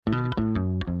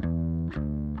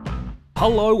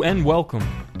Hello and welcome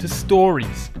to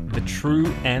Stories, the True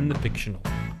and the Fictional.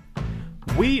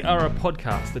 We are a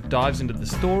podcast that dives into the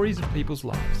stories of people's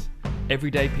lives,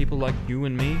 everyday people like you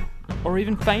and me, or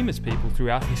even famous people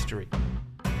throughout history.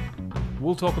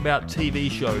 We'll talk about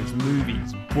TV shows,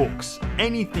 movies, books,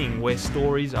 anything where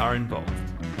stories are involved.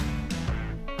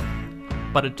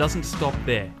 But it doesn't stop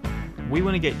there. We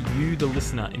want to get you, the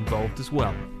listener, involved as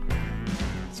well.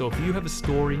 So if you have a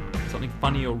story, something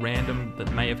funny or random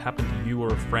that may have happened to you or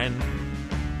a friend,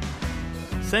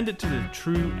 send it to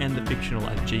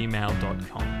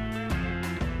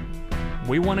thetrueandthefictional@gmail.com.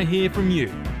 We want to hear from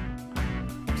you.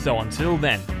 So until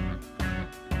then,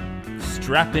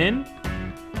 strap in.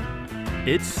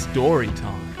 It's story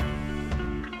time.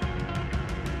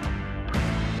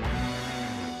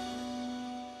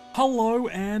 Hello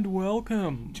and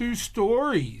welcome Two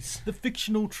stories. the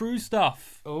fictional true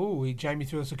stuff. Oh, Jamie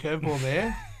threw us a curveball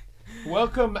there.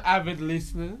 Welcome, avid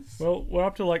listeners. Well, we're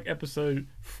up to like episode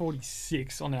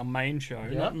 46 on our main show.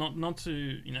 Yep. Not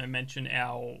to mention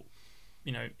our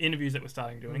interviews that we're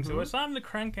starting doing. So we're starting to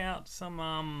crank out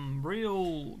some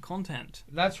real content.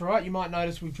 That's right. You might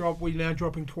notice we're now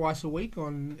dropping twice a week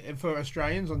for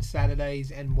Australians on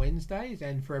Saturdays and Wednesdays,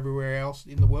 and for everywhere else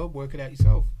in the world, work it out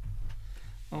yourself.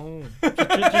 Oh,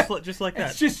 just like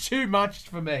that. It's just too much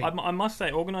for me. I must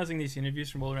say, organising these interviews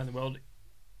from all around the world,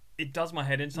 it does my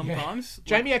head in sometimes.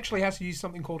 Yeah. Jamie actually has to use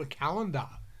something called a calendar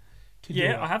to do it.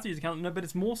 Yeah, I have to use a calendar, but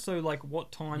it's more so like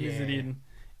what time is it in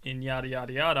yada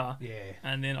yada yada. Yeah.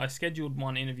 And then I scheduled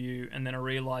one interview, and then I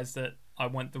realised that I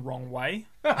went the wrong way.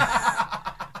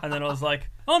 And then I was like,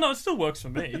 oh no, it still works for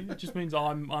me. It just means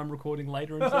I'm recording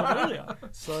later instead of earlier.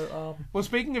 So Well,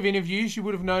 speaking of interviews, you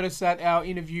would have noticed that our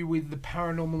interview with the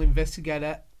paranormal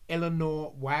investigator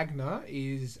Eleanor Wagner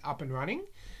is up and running.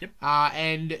 Yep.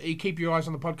 And you keep your eyes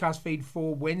on the podcast feed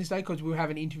for Wednesday, because we'll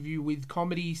have an interview with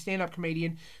stand-up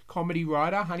comedian, comedy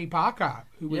writer Honey Parker,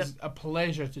 who was a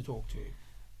pleasure to talk to.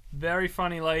 very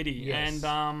funny lady. Yes.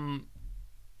 And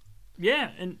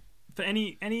and for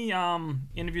any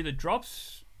interview that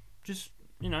drops, just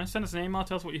send us an email,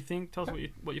 tell us what you think, tell us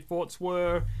what your thoughts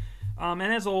were, and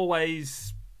as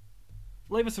always,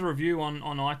 leave us a review on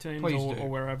iTunes or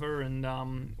wherever, and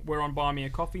we're on Buy Me a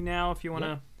Coffee now if you want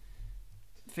to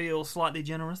feel slightly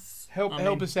generous. Help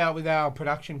us out with our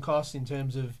production costs in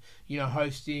terms of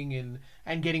hosting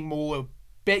and getting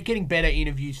better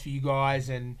interviews for you guys,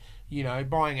 and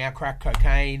buying our crack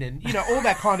cocaine and all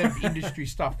that kind of industry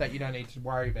stuff that you don't need to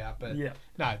worry about. But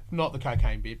no, not the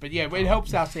cocaine bit. But it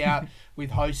helps us out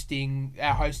with our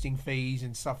hosting fees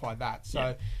and stuff like that.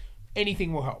 So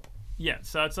anything will help. Yeah,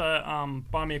 so it's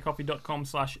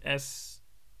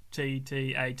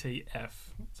buymeacoffee.com/STTATF.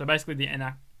 So basically the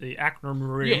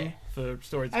acronym for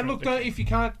stories. And look, if you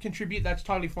can't contribute, that's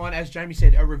totally fine. As Jamie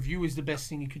said, a review is the best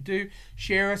thing you could do.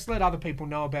 Share us, let other people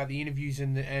know about the interviews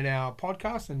and our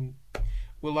podcast, and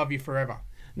we'll love you forever.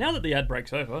 Now that the ad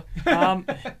break's over,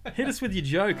 hit us with your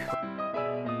joke.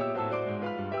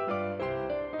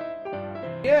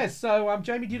 Yeah, so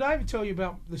Jamie, did I ever tell you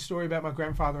about the story about my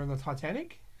grandfather and the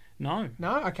Titanic? No.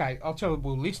 No? Okay, I'll tell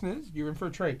listeners, you're in for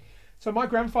a treat. So my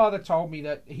grandfather told me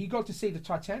that he got to see the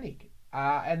Titanic.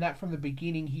 And that from the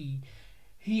beginning, he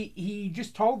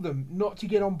just told them not to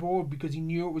get on board because he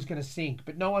knew it was going to sink.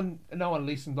 But no one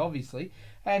listened, obviously.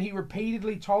 And he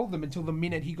repeatedly told them until the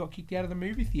minute he got kicked out of the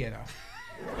movie theatre.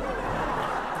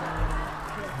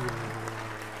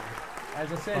 As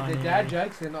I said, they're dad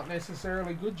jokes. They're not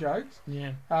necessarily good jokes.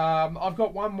 Yeah. I've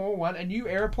got one more. A new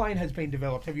aeroplane has been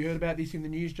developed. Have you heard about this in the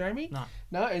news, Jamie? No.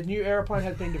 No, a new aeroplane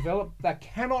has been developed that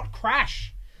cannot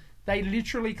crash. They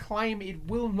literally claim it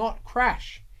will not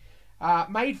crash.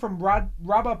 Made from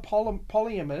rubber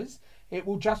polymers, it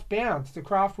will just bounce. The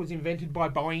craft was invented by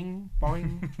Boeing. So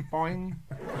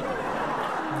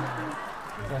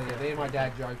yeah, they're my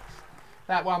dad jokes.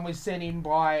 That one was sent in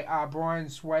by Brian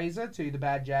Swayzer to the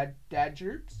Bad Dad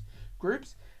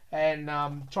groups, and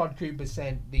Todd Cooper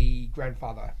sent the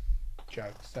grandfather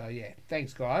jokes. So yeah,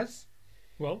 thanks guys.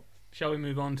 Well, shall we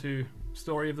move on to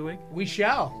story of the week? We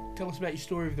shall. Tell us about your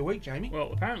story of the week, Jamie.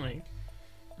 Well, apparently,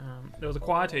 there was a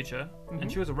choir teacher, and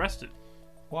she was arrested.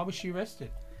 Why was she arrested?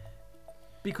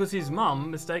 Because his mum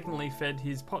mistakenly fed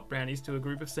his pot brownies to a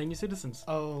group of senior citizens.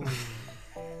 Oh.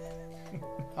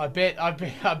 I bet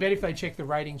if they checked the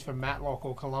ratings for Matlock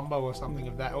or Colombo or something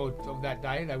of that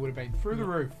day, they would have been through the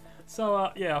roof. So,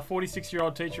 a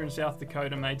 46-year-old teacher in South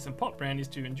Dakota made some pot brownies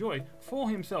to enjoy for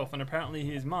himself, and apparently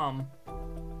his mum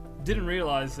didn't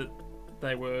realise that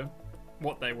they were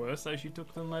what they were, so she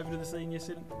took them over to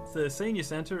the senior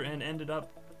centre and ended up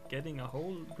getting a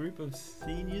whole group of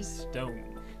seniors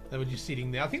stoned. They were just sitting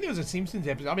there. I think there was a Simpsons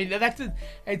episode. I mean,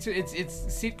 it's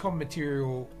sitcom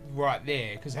material right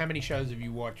there. Because how many shows have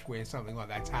you watched where something like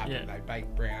that's happened? Yeah. They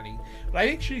bake brownie. But I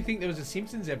actually think there was a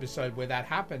Simpsons episode where that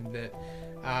happened. That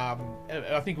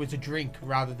I think it was a drink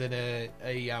rather than a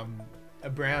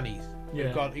brownies.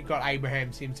 Yeah. It got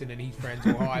Abraham Simpson and his friends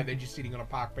all high. They're just sitting on a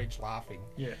park bench laughing.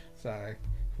 Yeah. So,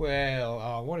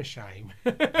 well, what a shame.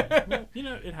 Well,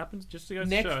 it happens just to go to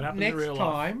show. It happens in real Next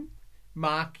life. time,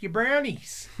 mark your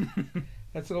brownies.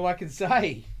 That's all I can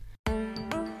say.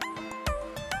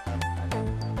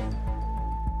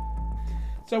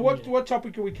 So what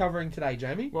topic are we covering today,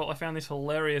 Jamie? Well, I found this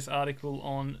hilarious article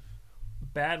on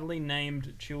badly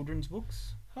named children's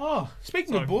books. Oh,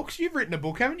 speaking of books, you've written a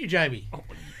book, haven't you, Jamie?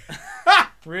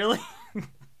 Really?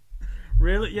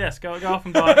 Really? Yes, go off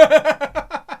and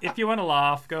buy. If you want to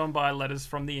laugh, go and buy Letters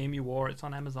from the Emu War. It's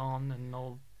on Amazon and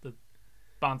all the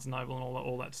Barnes and Noble and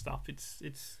all that stuff.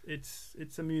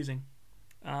 It's amusing.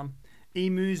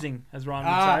 Emusing, as Ryan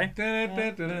would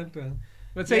say.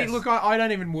 But see, Yes. look, I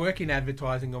don't even work in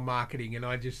advertising or marketing, and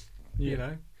I just,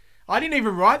 Yeah. I didn't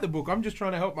even write the book. I'm just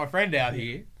trying to help my friend out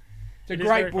here. It's a It is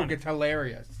great very book. funny. It's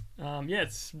hilarious.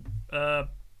 It's a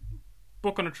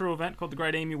book on a true event called The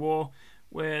Great Emu War,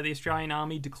 where the Australian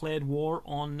Army declared war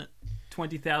on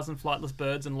 20,000 flightless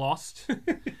birds and lost.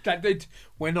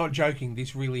 We're not joking.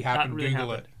 This really happened. That really Google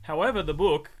happened. it. However, the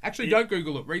book... Actually, don't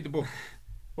Google it. Read the book.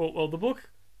 Well, the book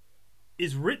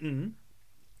is written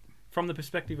from the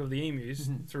perspective of the emus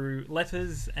through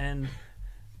letters and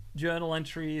journal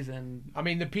entries and... I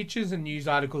mean, the pictures and news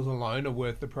articles alone are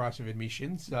worth the price of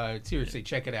admission. So seriously,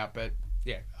 check it out. But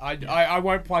yeah, I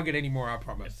won't plug it anymore. I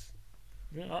promise.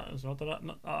 Yeah, it's not that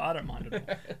I don't mind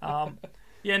at all.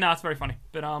 It's very funny.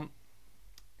 But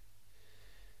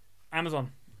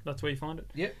Amazon, that's where you find it.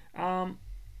 Yep. I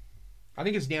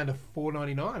think it's down to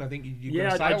 $4.99. I think you've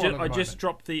got a sale on at the I just moment.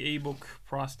 dropped the ebook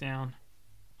price down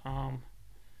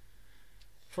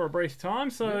for a brief time,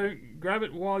 so grab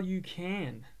it while you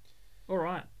can. All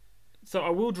right. So I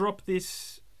will drop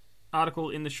this article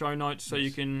in the show notes so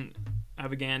you can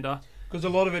have a gander. Because a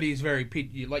lot of it is very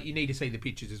you need to see the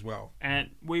pictures as well. And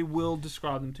we will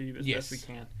describe them to you as best we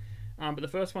can. But the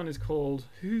first one is called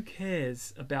 "Who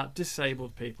Cares About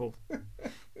Disabled People?"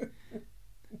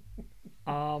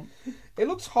 It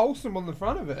looks wholesome on the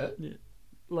front of it.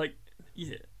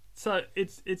 So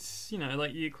it's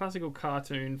like your classical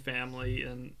cartoon family,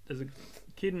 and there's a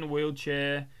kid in a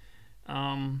wheelchair,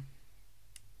 and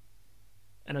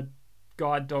a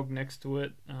guide dog next to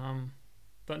it.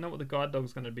 Don't know what the guide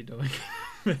dog's going to be doing,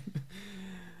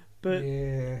 but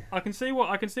yeah. I can see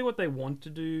what they want to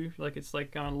do. Like it's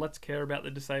like let's care about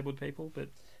the disabled people, but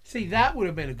See, that would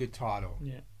have been a good title.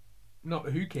 yeah, Not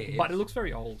Who Cares. but it looks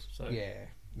very old. So Yeah.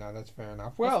 No, that's fair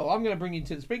enough. Well, I'm going to bring you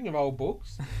to... Speaking of old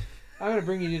books, I'm going to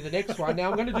bring you to the next one. Now,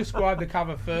 I'm going to describe the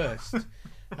cover first.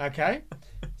 Okay?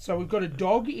 So we've got a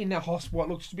dog in what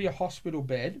looks to be a hospital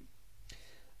bed.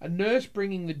 A nurse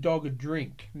bringing the dog a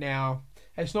drink. Now,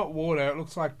 it's not water. It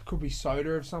looks like it could be soda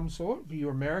of some sort for you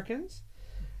Americans.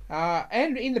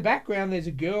 And in the background, there's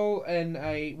a girl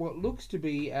and what looks to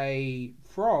be a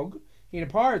frog in a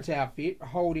pirate's outfit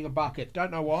holding a bucket.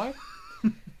 Don't know why.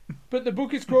 But the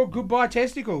book is called Goodbye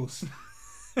Testicles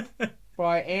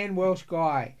by Anne Welsh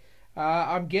Guy.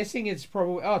 I'm guessing it's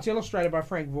probably... Oh, it's illustrated by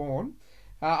Frank Vaughan.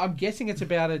 I'm guessing it's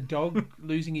about a dog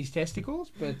losing his testicles,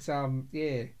 but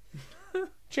yeah.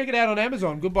 Check it out on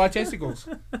Amazon, Goodbye Testicles.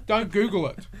 Don't Google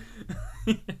it.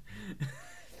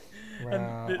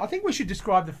 Wow. I think we should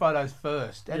describe the photos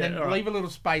first and then leave a little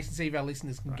space and see if our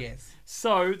listeners can guess.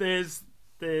 So there's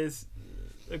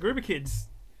a group of kids.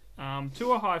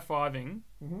 Two are high-fiving.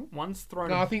 Mm-hmm. One's thrown...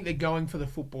 No, I think they're going for the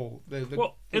football.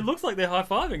 It looks like they're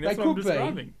high-fiving. That's They what I'm could be.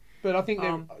 describing. But I think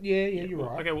they're... yeah, you're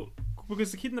right. Okay, well,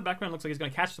 because the kid in the background looks like he's going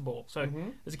to catch the ball. So Mm-hmm.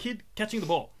 there's a kid catching the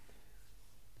ball.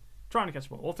 Trying to catch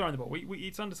the ball. Or throwing the ball.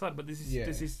 It's undecided, but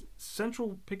there's this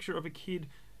central picture of a kid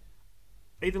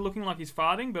either looking like he's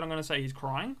farting, but I'm going to say he's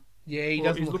crying. Yeah, he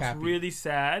doesn't look looks happy. really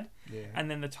sad. Yeah. And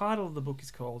then the title of the book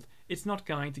is called "It's Not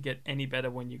Going to Get Any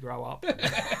Better When You Grow Up."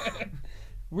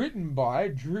 Written by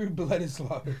Drew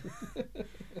Bledisloe.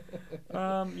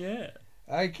 Yeah.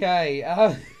 Okay.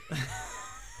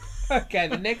 Okay,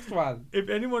 the next one. If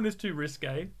anyone is too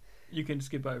risque, you can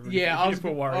skip over it. Yeah, if I was.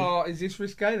 you're worried. Oh, is this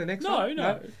risque? The next one?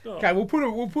 No. It's not. Okay, we'll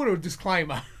put a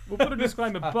disclaimer. We'll put a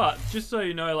disclaimer, but just so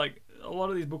you know, like a lot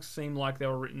of these books seem like they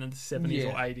were written in the 70s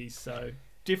or 80s, so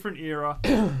different era.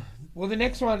 Well, the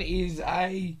next one is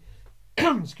a.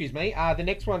 Excuse me. The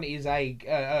next one is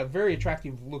a very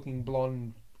attractive looking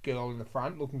blonde girl in the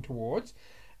front, looking towards.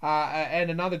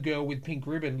 and another girl with pink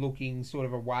ribbon looking sort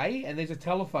of away, and there's a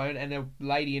telephone and a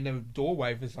lady in a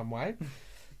doorway for some way.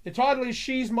 The title is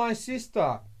She's My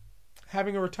Sister.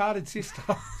 Having a retarded sister.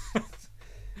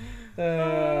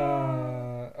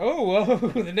 The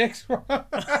next one.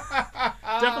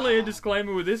 Definitely a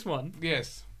disclaimer with this one.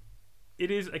 Yes. It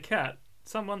is a cat.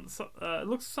 It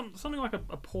looks something like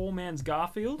a poor man's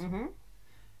Garfield. Mm-hmm.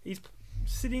 He's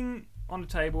sitting on a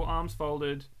table, arms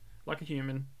folded, like a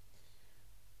human,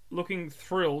 looking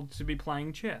thrilled to be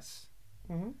playing chess.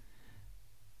 Mm-hmm.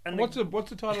 And What's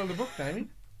the title of the book,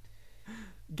 Damien?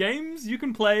 Games you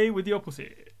can play with your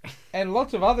pussy. And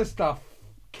lots of other stuff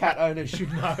cat owners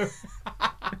should know.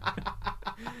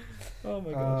 Oh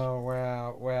my gosh. Oh,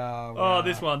 wow. Oh,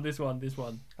 this one.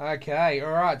 Okay,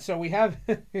 all right. So we have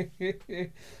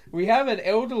an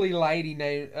elderly lady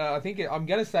named I'm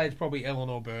going to say it's probably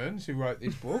Eleanor Burns who wrote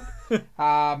this book.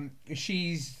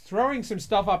 She's throwing some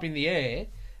stuff up in the air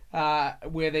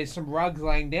where there's some rugs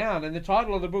laying down, and the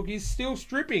title of the book is Still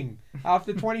Stripping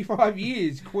After 25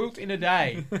 Years, Quilt in a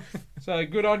Day. So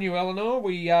good on you, Eleanor.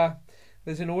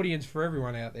 There's an audience for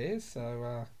everyone out there,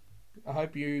 so I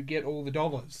hope you get all the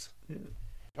dollars. Yeah.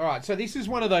 All right, so this is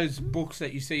one of those books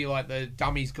that you see, like the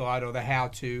Dummy's Guide or the How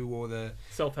To or the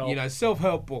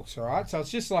self-help books. All right, so it's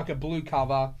just like a blue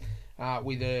cover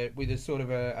with a sort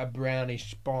of a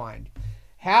brownish bind.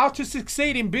 How to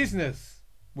succeed in business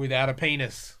without a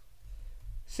penis.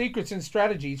 Secrets and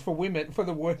strategies for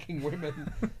the working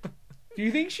women. Do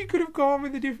you think she could have gone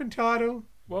with a different title?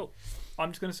 Well,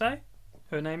 I'm just going to say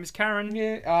her name is Karen.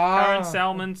 Yeah, Karen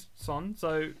Salmonson.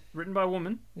 So written by a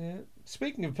woman. Yeah.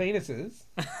 Speaking of penises,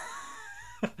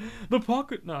 the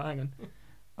pocket. No, hang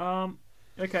on.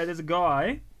 Okay, there's a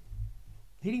guy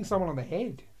hitting someone on the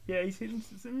head. Yeah, he's hitting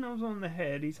someone on the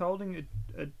head. He's holding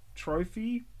a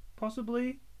trophy,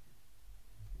 possibly.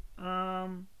 Oh,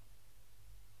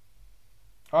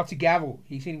 it's a gavel.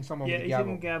 He's hitting someone with a gavel. Yeah, he's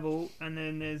hitting a gavel, and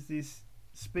then there's this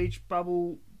speech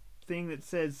bubble thing that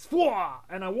says "Swah!"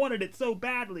 and I wanted it so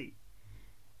badly.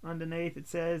 Underneath it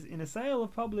says, in a sale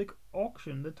of public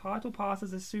auction, the title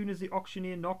passes as soon as the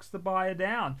auctioneer knocks the buyer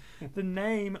down. The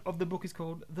name of the book is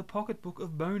called The Pocket Book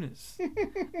of Bonus.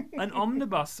 An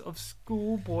omnibus of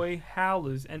schoolboy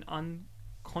howlers and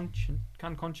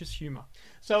unconscious humour.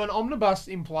 So an omnibus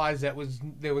implies there was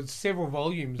several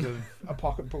volumes of a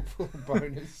pocket book full of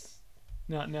bonus.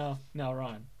 No,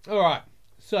 Ryan. All right.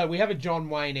 So we have a John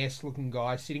Wayne-esque looking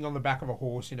guy sitting on the back of a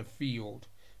horse in a field.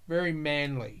 Very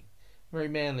manly. Very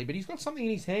manly, but he's got something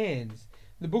in his hands.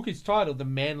 The book is titled The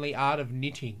Manly Art of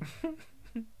Knitting.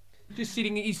 He's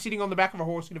sitting on the back of a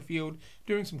horse in a field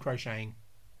doing some crocheting.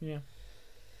 Yeah.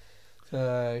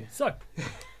 So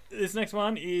this next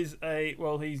one is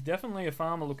he's definitely a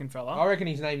farmer-looking fella. I reckon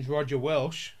his name's Roger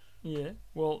Welsh. Yeah.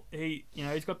 Well,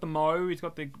 he's got the mow, he's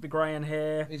got the greying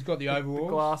hair, he's got the overalls, the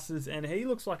glasses, and he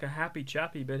looks like a happy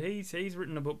chappy. But he's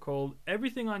written a book called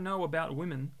Everything I Know About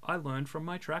Women I Learned from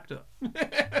My Tractor.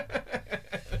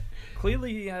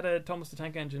 Clearly, he had a Thomas the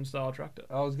Tank Engine style tractor.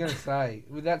 I was going to say,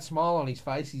 with that smile on his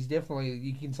face, he's definitely,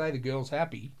 you can say the girl's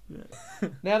happy. Yeah.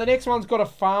 Now, the next one's got a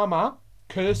farmer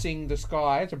cursing the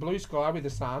sky. It's a blue sky with the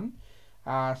sun.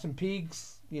 Some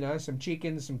pigs, some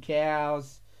chickens, some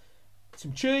cows,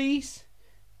 some cheese.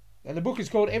 And the book is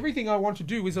called Everything I Want to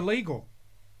Do is Illegal.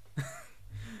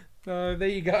 So, there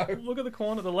you go. Look at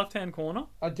the left-hand corner.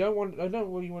 What do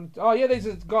you want? Oh, yeah, there's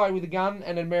a guy with a gun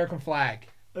and an American flag.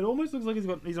 It almost looks like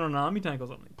he's on an army tank or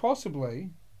something. Possibly.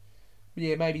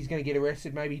 Yeah, maybe he's going to get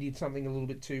arrested. Maybe he did something a little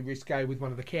bit too risque with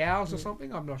one of the cows or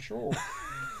something. I'm not sure.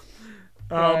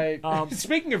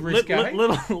 Speaking of risque...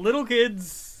 Little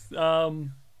kids,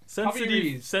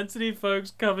 sensitive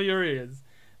folks, cover your ears.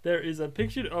 There is a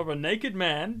picture of a naked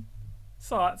man,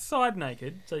 side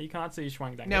naked, so you can't see his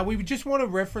schwang dangling. Now, we just want to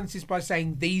reference this by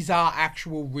saying these are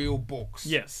actual real books.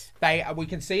 Yes. We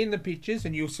can see in the pictures,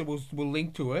 and we'll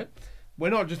link to it. We're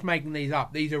not just making these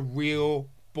up. These are real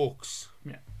books.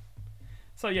 Yeah.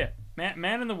 So, yeah,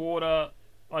 man in the water,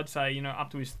 I'd say,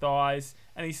 up to his thighs,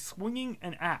 and he's swinging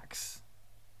an axe.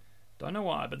 Don't know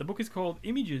why, but the book is called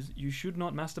Images You Should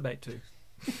Not Masturbate To.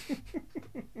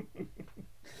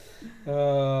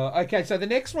 Okay, so the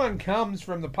next one comes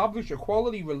from the publisher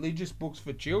Quality Religious Books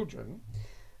for Children.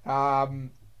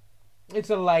 It's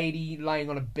a lady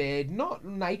laying on a bed, not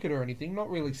naked or anything,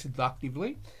 not really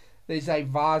seductively. There's a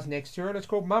vase next to her, and it's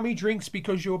called Mummy Drinks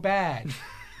Because You're Bad.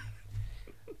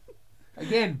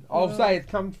 Again, I'll say it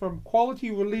comes from Quality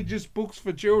Religious Books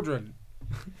for Children.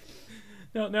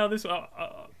 Now this,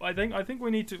 I think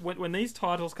we need to, when these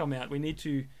titles come out, we need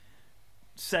to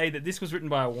say that this was written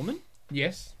by a woman.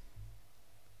 Yes.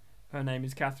 Her name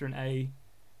is Catherine A.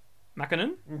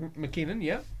 McKinnon. McKinnon,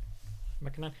 yeah.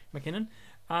 McKinnon.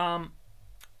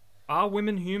 Are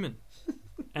women human?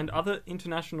 And other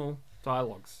international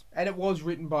dialogues. And it was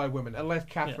written by women, unless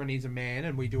Catherine is a man,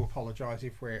 and we do apologise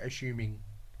if we're assuming.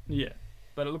 Yeah,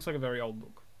 but it looks like a very old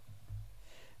book.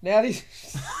 Now this...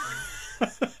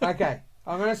 Okay,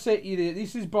 I'm going to set you there.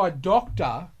 This is by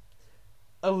Dr.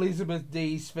 Elizabeth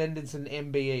D. Svenderson,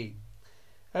 MBE.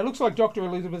 It looks like Dr.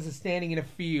 Elizabeth is standing in a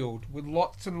field with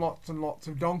lots and lots and lots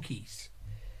of donkeys.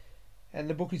 And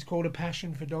the book is called A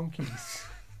Passion for Donkeys.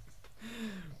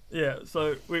 Yeah,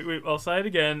 so I'll say it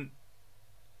again.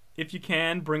 If you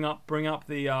can, bring up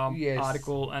the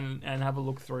article and have a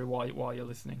look through while you're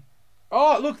listening.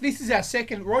 Oh, look, this is our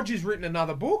second... Roger's written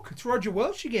another book. It's Roger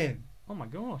Welsh again. Oh my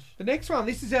gosh. The next one,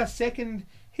 this is our second...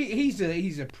 He's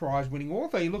a prize-winning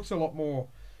author. He looks a lot more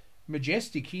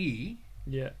majestic here.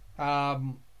 Yeah.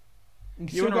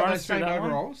 You want to run us through that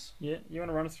overalls. Yeah, you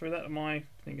want to run us through that? My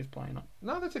thing is playing up.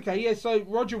 No, that's okay. Yeah, so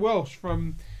Roger Welsh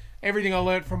from Everything I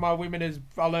Learnt from My Women is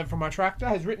I Learnt from My Tractor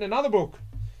has written another book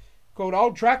called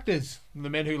Old Tractors, The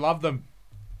Men Who Love Them.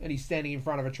 And he's standing in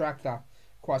front of a tractor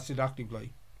quite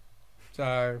seductively.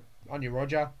 So, on you,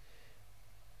 Roger.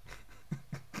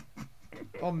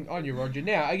 on you, Roger.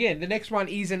 Now, again, the next one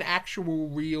is an actual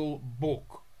real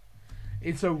book.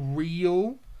 It's a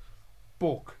real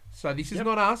book. So this is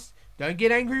not us. Don't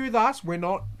get angry with us. We're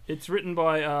not... It's written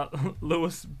by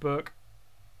Lewis Burke.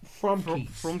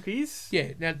 Fromkeys.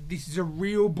 Yeah, now this is a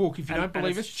real book. If you don't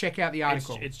believe us, check out the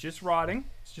article. It's just writing.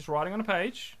 It's just writing on a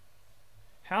page.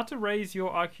 How to raise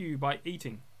your IQ by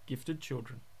eating gifted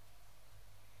children.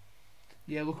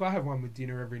 Yeah, look, I have one with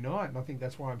dinner every night, and I think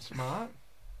that's why I'm smart.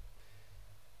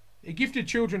 Gifted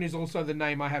children is also the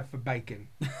name I have for bacon.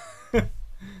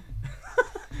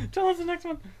 Tell us the next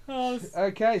one.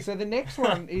 Okay, so the next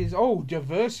one is,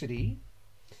 diversity.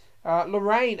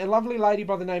 Lorraine, a lovely lady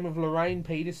by the name of Lorraine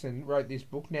Peterson wrote this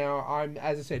book. Now,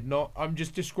 I'm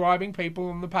just describing people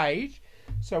on the page.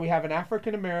 So we have an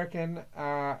African-American,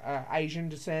 Asian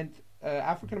descent,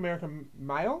 African-American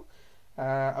male,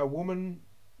 a woman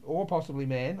or possibly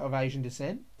man of Asian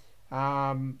descent,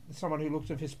 someone who looks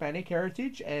of Hispanic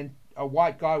heritage, and a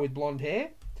white guy with blonde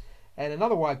hair, and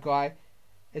another white guy.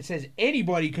 It says,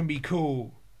 anybody can be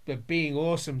cool, but being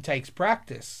awesome takes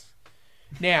practice.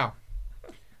 Now,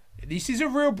 this is a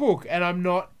real book, and I'm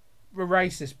not a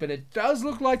racist, but it does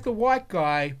look like the white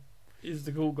guy is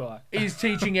the cool guy. Is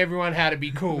teaching everyone how to be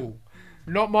cool.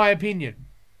 Not my opinion.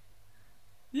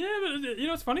 Yeah, but you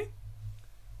know what's funny?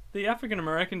 The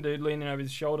African-American dude leaning over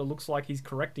his shoulder looks like he's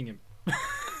correcting him.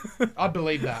 I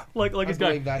believe that. Like he's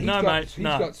going, that. He's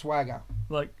got swagger.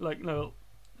 Like no...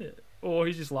 Yeah. Or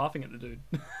he's just laughing at the dude.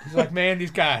 He's like, man,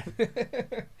 this guy.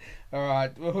 All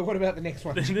right. Well, what about the next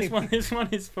one? This one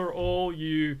is for all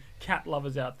you cat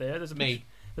lovers out there. There's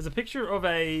a picture of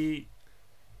a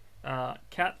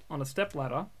cat on a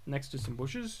stepladder next to some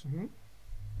bushes. Mm-hmm.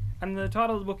 And the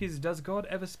title of the book is Does God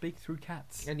Ever Speak Through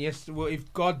Cats? And yes, well,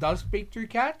 if God does speak through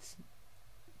cats,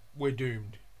 we're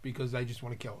doomed because they just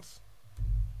want to kill us.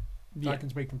 Yeah. I can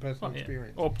speak from personal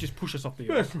experience. Or just push us off the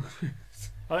earth.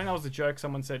 I think that was the joke.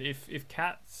 Someone said if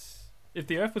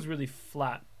the earth was really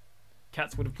flat,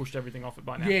 cats would have pushed everything off it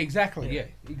by now. Yeah, exactly. Yeah,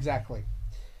 exactly.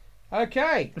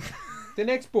 Okay. The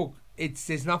next book,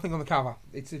 there's nothing on the cover.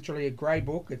 It's literally a grey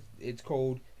book. It's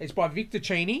by Victor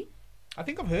Cheney. I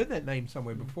think I've heard that name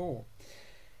somewhere before.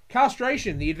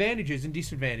 Castration, the advantages and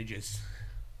disadvantages.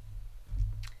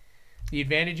 The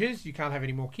advantages, you can't have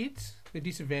any more kids. The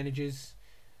disadvantages,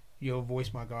 your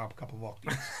voice might go up a couple of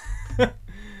octaves.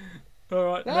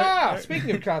 All right.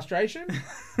 Speaking of castration.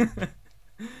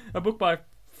 A book by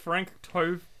Frank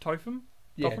Topham.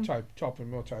 Yeah,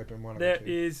 Topham, one of the two. There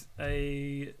is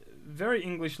a very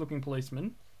English-looking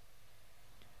policeman.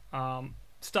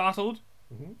 Startled.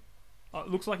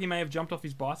 Mm-hmm. Looks like he may have jumped off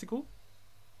his bicycle.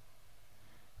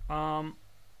 Oh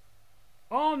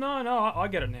no! I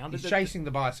get it now. He's chasing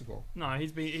the bicycle. No,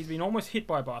 he's been almost hit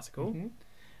by a bicycle. Mm-hmm.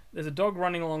 There's a dog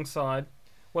running alongside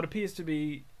what appears to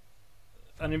be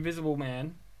an invisible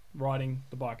man riding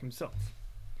the bike himself.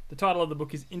 The title of the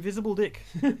book is Invisible Dick.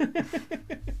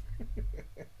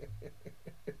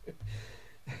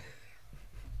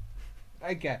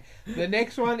 Okay, the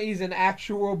next one is an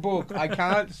actual book. I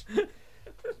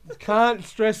can't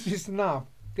stress this enough.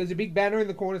 There's a big banner in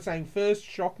the corner saying First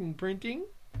Shocking Printing.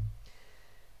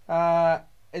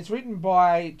 It's written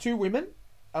by two women,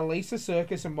 Elisa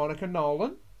Circus and Monica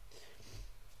Nolan.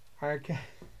 Okay.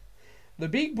 The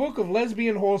Big Book of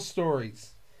Lesbian Horse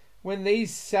Stories. When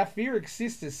these sapphiric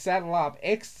sisters saddle up,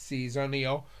 ecstasy is only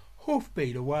a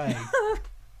hoofbeat away.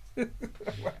 The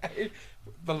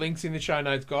link's in the show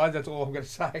notes, guys. That's all I'm going to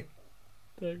say.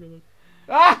 Take a look.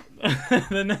 Ah!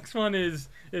 The next one is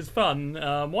fun.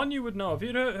 One you would know. Have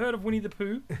you heard of Winnie the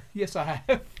Pooh? Yes, I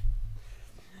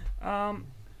have.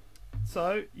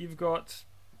 So you've got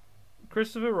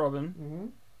Christopher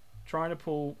Robin trying to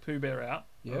pull Pooh Bear out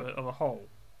of a hole.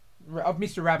 Of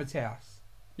Mr. Rabbit's house.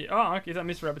 Yeah. Oh, okay. Is that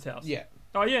Mr. Rabbit's house? Yeah.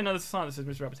 Oh, yeah. No, there's a sign that says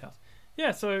Mr. Rabbit's house.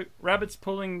 Yeah. So Rabbit's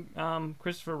pulling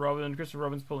Christopher Robin. Christopher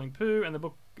Robin's pulling Pooh, and the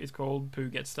book is called Pooh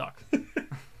Gets Stuck.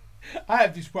 I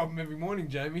have this problem every morning,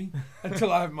 Jamie,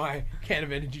 until I have my can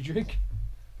of energy drink.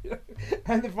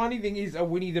 And the funny thing is, a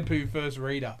Winnie the Pooh first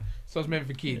reader, so it's meant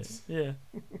for kids. Yeah.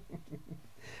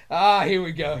 Here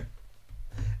we go.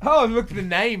 Oh, look, the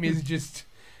name is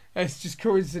it's just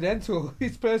coincidental.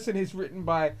 This person is written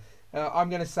by, I'm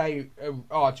going to say,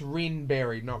 it's Rin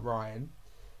Berry, not Ryan.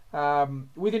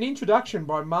 With an introduction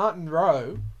by Martin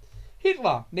Rowe.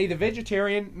 Hitler, neither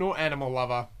vegetarian nor animal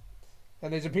lover.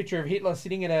 And there's a picture of Hitler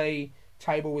sitting at a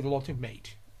table with lots of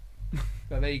meat.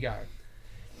 So there you go.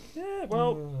 Yeah,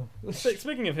 well,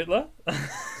 speaking of Hitler,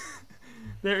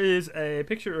 there is a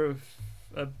picture of,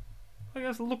 I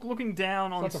guess, looking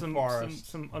down on like some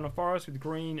on a forest with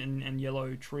green and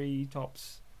yellow tree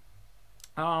tops.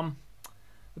 The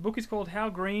book is called How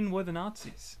Green Were the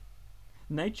Nazis?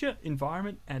 Nature,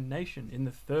 Environment, and Nation in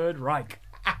the Third Reich.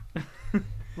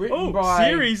 Written by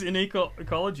series in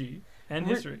ecology and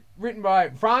history. Written by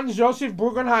Franz Josef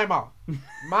Bruckenheimer,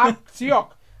 Mark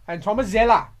Sioch, and Thomas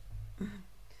Zeller.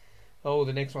 Oh,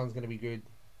 the next one's going to be good.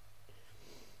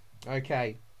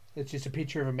 Okay. It's just a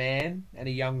picture of a man and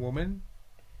a young woman.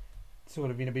 Sort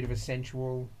of in a bit of a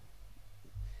sensual...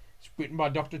 It's written by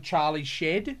Dr. Charlie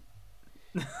Shedd.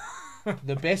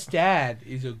 The best dad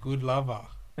is a good lover.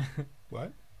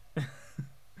 What?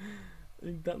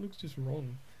 That looks just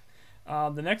wrong.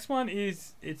 The next one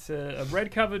is... It's a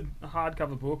red-covered,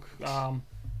 hardcover book.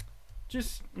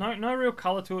 Just no real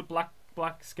colour to it.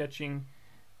 Black sketching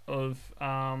of...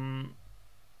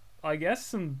 I guess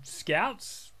some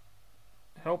scouts...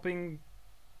 helping.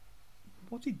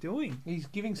 What's he doing? He's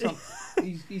giving some.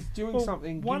 he's doing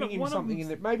something. Giving him something in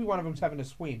that. Maybe one of them's having a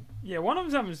swim. Yeah, one of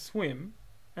them's having a swim,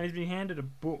 and he's been handed a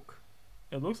book.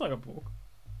 It looks like a book.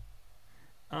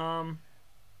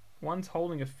 One's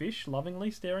holding a fish,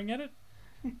 lovingly staring at it.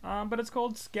 But it's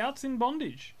called Scouts in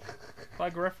Bondage by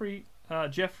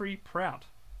Jeffrey Prout.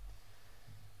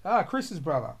 Chris's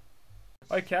brother.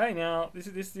 Okay, now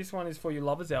this one is for you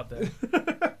lovers out there.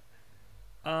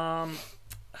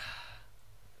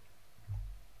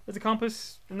 There's a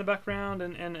compass in the background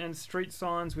and street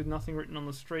signs with nothing written on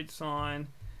the street sign.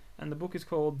 And the book is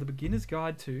called The Beginner's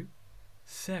Guide to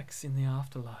Sex in the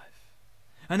Afterlife.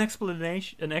 An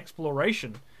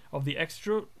exploration of the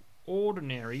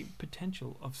extraordinary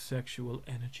potential of sexual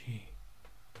energy.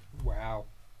 Wow.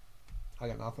 I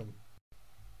got nothing.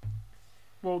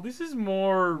 Well, this is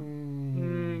more...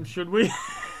 should we?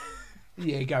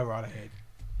 Yeah, go right ahead.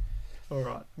 All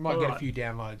right. Might get a few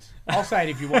downloads. I'll say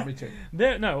it if you want me to.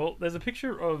 There's a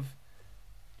picture of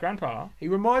Grandpa. He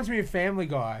reminds me of Family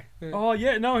Guy. Oh,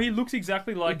 yeah. No, he looks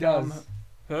exactly like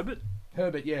Herbert.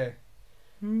 Herbert, yeah.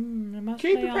 Everybody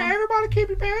keep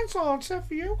your pants on, except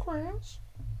for you, Krause.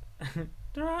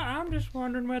 I'm just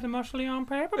wondering where the muscly on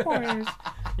paper boy is.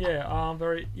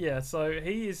 Yeah, so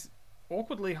he is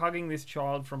awkwardly hugging this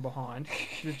child from behind.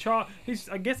 The child,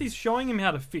 I guess he's showing him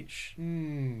how to fish.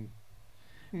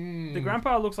 The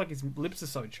grandpa looks like his lips are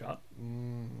sewed shut.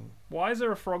 Why is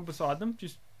there a frog beside them?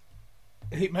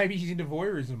 Maybe he's into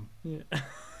voyeurism. Yeah.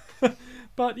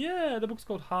 But yeah, the book's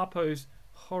called Harpo's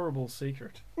Horrible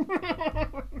Secret.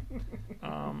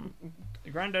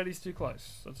 Granddaddy's too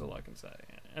close. That's all I can say.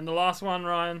 And the last one,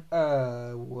 Ryan.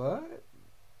 What?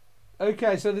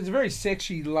 Okay, so there's a very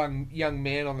sexy young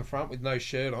man on the front with no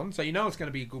shirt on, so you know it's going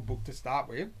to be a good book to start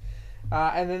with.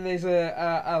 And then there's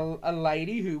a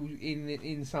lady who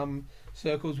in some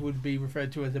circles would be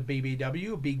referred to as a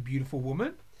BBW, a big beautiful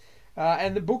woman.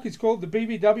 And the book is called The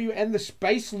BBW and the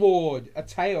Space Lord, a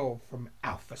tale from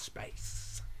Alpha Space.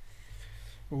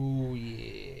 Oh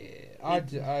yeah,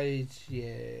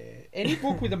 yeah. Any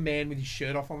book with a man with his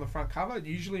shirt off on the front cover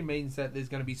usually means that there's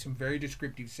going to be some very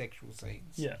descriptive sexual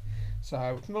scenes. Yeah.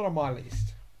 So it's not on my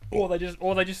list. Or they just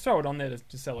throw it on there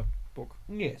to sell a book.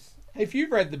 Yes. If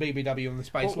you've read the BBW and the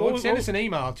Space Lord, send us an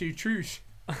email to Truce.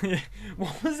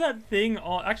 What was that thing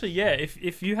on... Actually, yeah,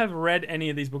 if you have read any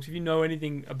of these books, if you know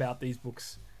anything about these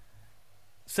books,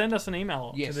 send us an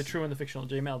email to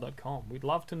thetrueandthefictional@gmail.com. We'd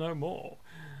love to know more.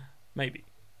 Maybe.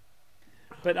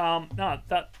 But, no,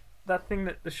 that thing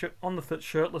that on the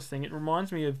shirtless thing, it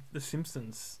reminds me of The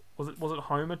Simpsons. Was it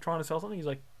Homer trying to sell something? He's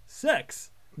like,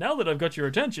 sex! Now that I've got your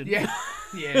attention. Yeah,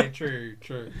 yeah, true.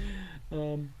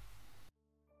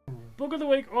 Book of the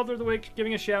week, author of the week,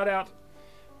 giving a shout out.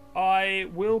 I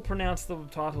will pronounce the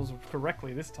titles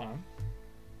correctly this time.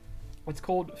 It's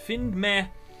called Find Me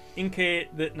Inke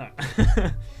the... No.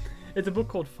 It's a book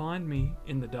called Find Me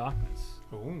in the Darkness.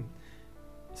 Ooh.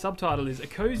 Subtitle is A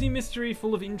Cozy Mystery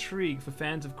Full of Intrigue for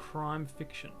Fans of Crime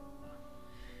Fiction.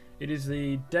 It is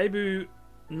the debut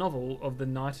novel of the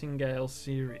Nightingale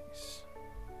series.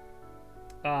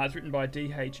 It's written by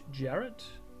D.H. Jarrett.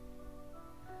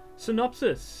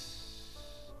 Synopsis.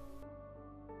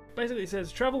 Basically it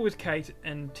says, travel with Kate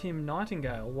and Tim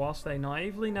Nightingale whilst they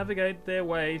naively navigate their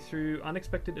way through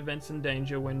unexpected events and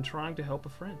danger when trying to help a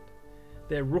friend.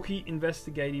 Their rookie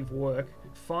investigative work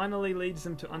finally leads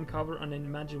them to uncover an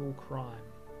unimaginable crime.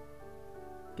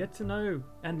 Get to know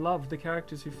and love the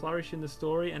characters who flourish in the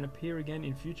story and appear again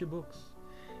in future books.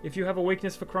 If you have a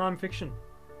weakness for crime fiction,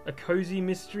 a cozy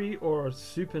mystery, or a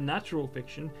supernatural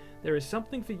fiction, there is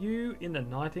something for you in the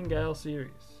Nightingale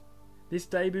series. This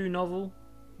debut novel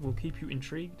will keep you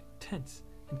intrigued, tense,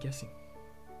 and guessing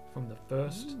from the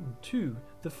first to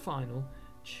the final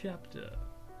chapter.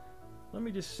 Let me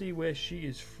just see where she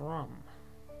is from.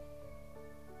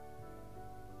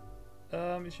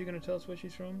 Is she going to tell us where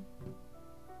she's from?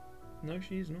 No,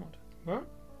 she is not. What?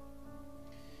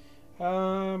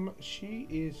 She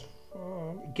is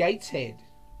from Gateshead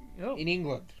in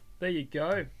England. There you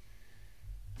go.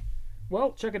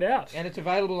 Well, check it out. And it's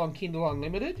available on Kindle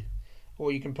Unlimited,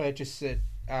 or you can purchase it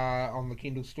on the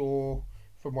Kindle store,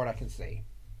 from what I can see.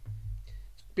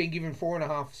 It's been given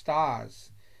 4.5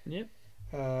 stars. Yep.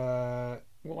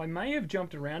 Well, I may have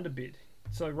jumped around a bit.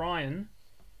 So, Ryan.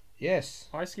 Yes.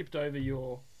 I skipped over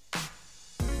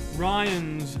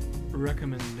Ryan's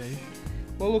recommendation.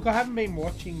 Well, look, I haven't been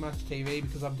watching much TV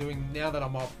because I'm doing, now that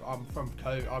I'm off, I'm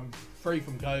free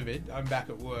from COVID. I'm back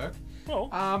at work. Well,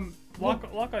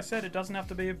 like I said, it doesn't have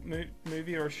to be a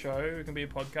movie or a show. It can be a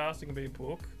podcast. It can be a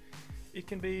book. It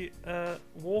can be a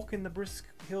walk in the brisk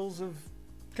hills of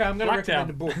Okay, I'm going to Blacktown. recommend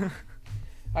a book.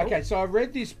 Okay, so I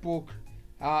read this book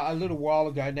a little while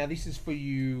ago. Now, this is for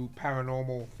you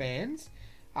paranormal fans.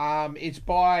 It's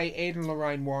by Ed and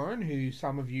Lorraine Warren, who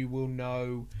some of you will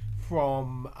know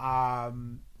from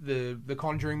the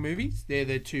Conjuring movies. They're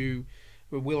the two,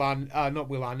 not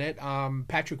Will Arnett,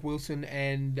 Patrick Wilson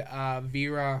and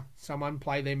Vera, someone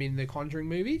play them in the Conjuring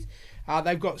movies.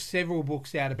 They've got several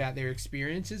books out about their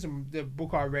experiences, and the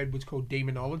book I read was called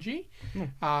Demonology.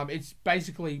 It's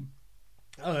basically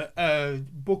a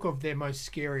book of their most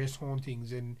scariest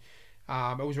hauntings, and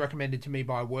it was recommended to me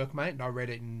by a workmate, and I read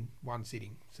it in one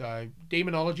sitting. So,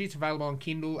 Demonology, it's available on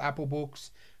Kindle, Apple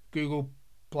Books, Google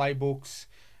Play Books.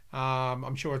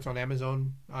 I'm sure it's on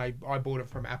Amazon. I bought it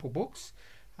from Apple Books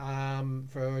for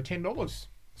 $10.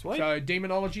 Sweet. So,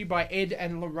 Demonology by Ed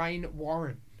and Lorraine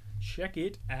Warren. Check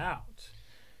it out.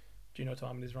 Do you know what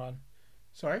time it is, Ryan?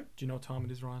 Sorry? Do you know what time it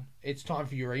is, Ryan? It's time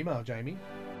for your email, Jamie.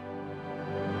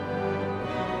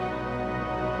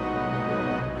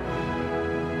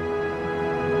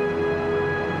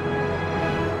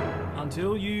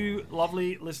 Until you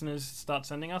lovely listeners start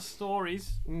sending us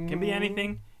stories, can be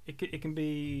anything. It can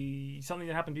be something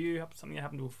that happened to you, something that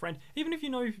happened to a friend. Even if you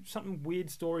know something weird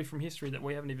story from history that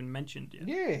we haven't even mentioned yet.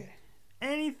 Yeah.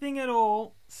 Anything at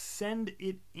all, send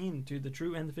it in to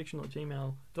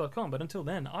thetrueandthefictional@gmail.com. But until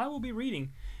then, I will be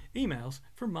reading emails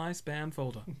from my spam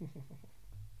folder.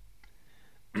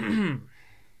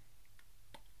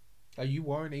 Are you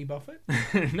Warren E. Buffett?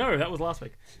 No, that was last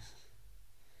week.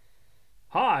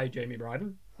 Hi, Jamie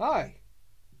Bryden. Hi.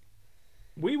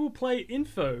 We will play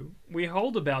info we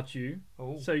hold about you,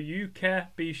 Oh. so you can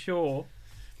be sure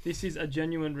this is a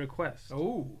genuine request.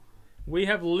 Oh. We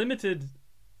have limited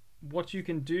what you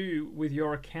can do with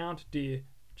your account, dear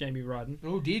Jamie Bryden.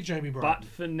 Oh, dear Jamie Bryden. But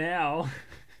for now,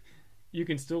 you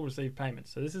can still receive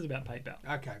payments. So this is about PayPal.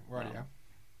 Okay, right, yeah.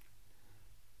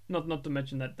 Not to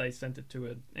mention that they sent it to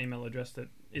an email address that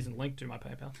isn't linked to my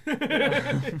PayPal.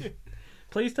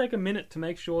 Please take a minute to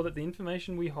make sure that the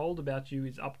information we hold about you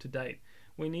is up to date.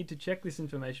 We need to check this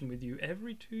information with you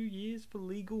every 2 years for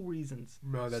legal reasons.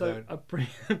 No, they so don't.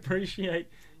 Appreciate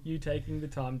you taking the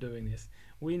time doing this.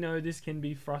 We know this can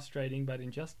be frustrating, but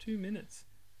in just 2 minutes,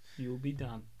 you'll be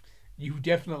done. You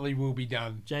definitely will be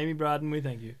done. Jamie Bryden, we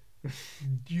thank you.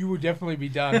 You will definitely be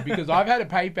done, because I've had a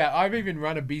PayPal. I've even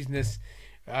run a business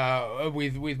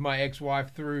with my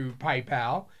ex-wife through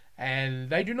PayPal, and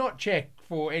they do not check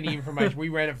for any information. We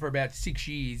ran it for about 6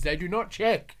 years. They do not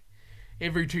check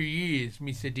every 2 years,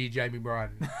 Mr. Dear Jamie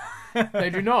Bryden.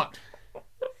 They do not.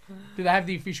 Do they have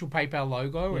the official PayPal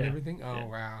logo and everything? Oh,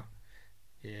 wow.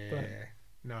 Yeah. But,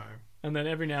 no. And then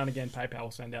every now and again, PayPal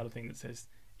will send out a thing that says,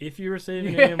 if you receive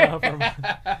an email from...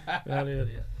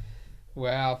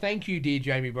 Wow. Thank you, dear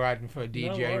Jamie Bryden, for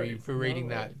reading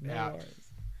that out. Worries.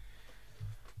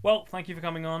 Well, thank you for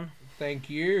coming on. Thank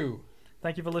you.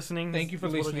 Thank you for listening. Thank you for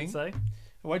That's listening. What I did say.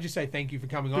 Why'd you say thank you for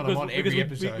coming on? I'm on every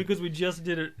episode. Because we just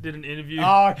did an interview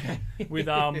Okay. with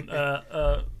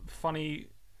funny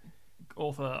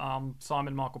author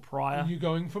Simon Michael Pryor. You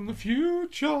going from the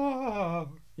future?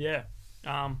 Yeah.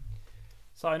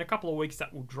 So in a couple of weeks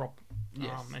that will drop.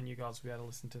 Yes. And you guys will be able to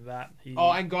listen to that.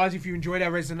 And guys, if you enjoyed our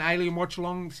Resident Alien watch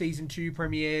along, season 2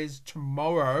 premieres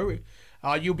tomorrow.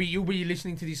 You'll be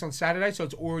listening to this on Saturday, so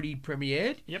it's already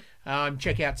premiered. Yep.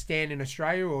 Check out Stan in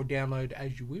Australia or download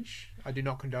as you wish. I do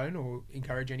not condone or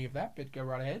encourage any of that, but go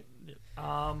right ahead. Yep.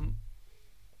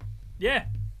 Yeah.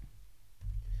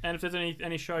 And if there's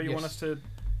any show you want us to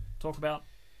talk about,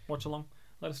 watch along,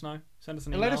 let us know. Send us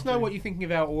an email. And let us know what you're thinking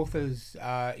of our authors'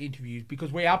 interviews,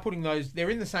 because we are putting those. They're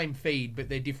in the same feed, but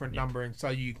they're different numbering, so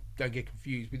you don't get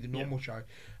confused with the normal show.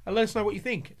 And let us know what you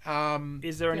think.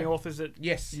 Is there any authors that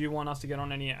you want us to get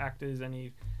on? Any actors?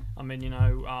 Any? I mean,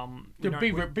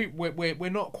 we're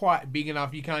not quite big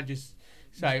enough. You can't just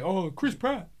say, "Oh, Chris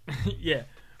Pratt." Yeah,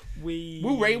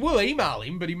 we'll email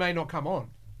him, but he may not come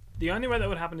on. The only way that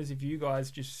would happen is if you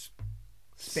guys just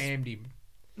spammed him.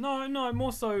 No,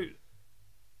 more so.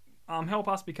 Help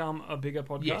us become a bigger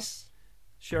podcast. Yes.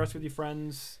 Share us with your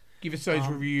friends. Give us those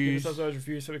reviews. Give us those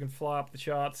reviews so we can fly up the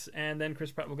charts, and then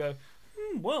Chris Pratt will go.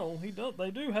 Well,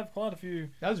 they do have quite a few.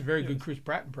 That was a very good Chris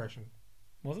Pratt impression.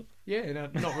 Was it? Yeah, no,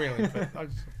 not really. But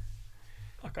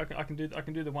I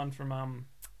can do the one from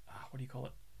what do you call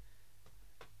it?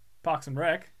 Parks and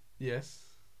Rec. Yes.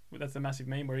 That's a massive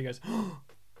meme where he goes.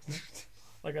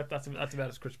 Like that's about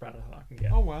as Chris Pratt as I can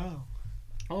get. Oh wow.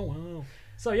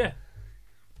 So yeah.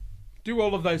 Do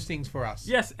all of those things for us.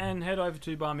 Yes, and head over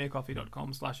to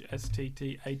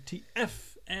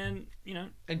buymeacoffee.com/STTATF and,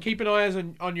 And keep an eye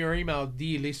on your email,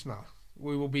 dear listener.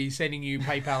 We will be sending you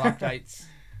PayPal updates.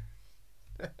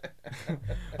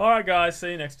 All right, guys.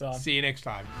 See you next time. See you next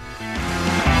time.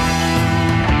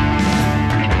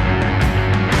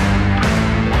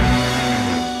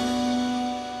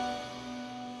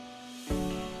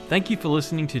 Thank you for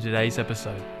listening to today's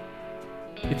episode.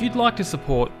 If you'd like to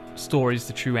support Stories,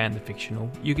 the True and the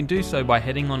Fictional, you can do so by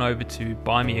heading on over to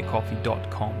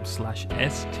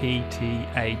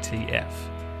buymeacoffee.com/STTATF.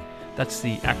 That's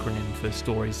the acronym for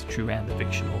Stories, the True and the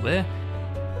Fictional there.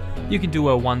 You can do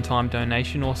a one-time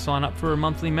donation or sign up for a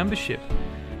monthly membership.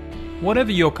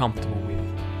 Whatever you're comfortable with.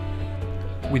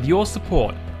 With your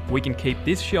support, we can keep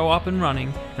this show up and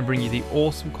running and bring you the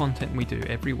awesome content we do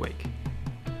every week.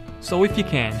 So if you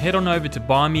can, head on over to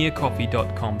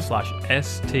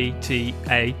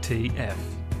buymeacoffee.com/STTATF.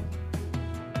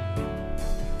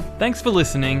 Thanks for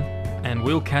listening, and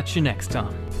we'll catch you next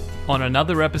time on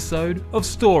another episode of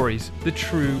Stories, the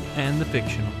True and the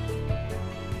Fictional.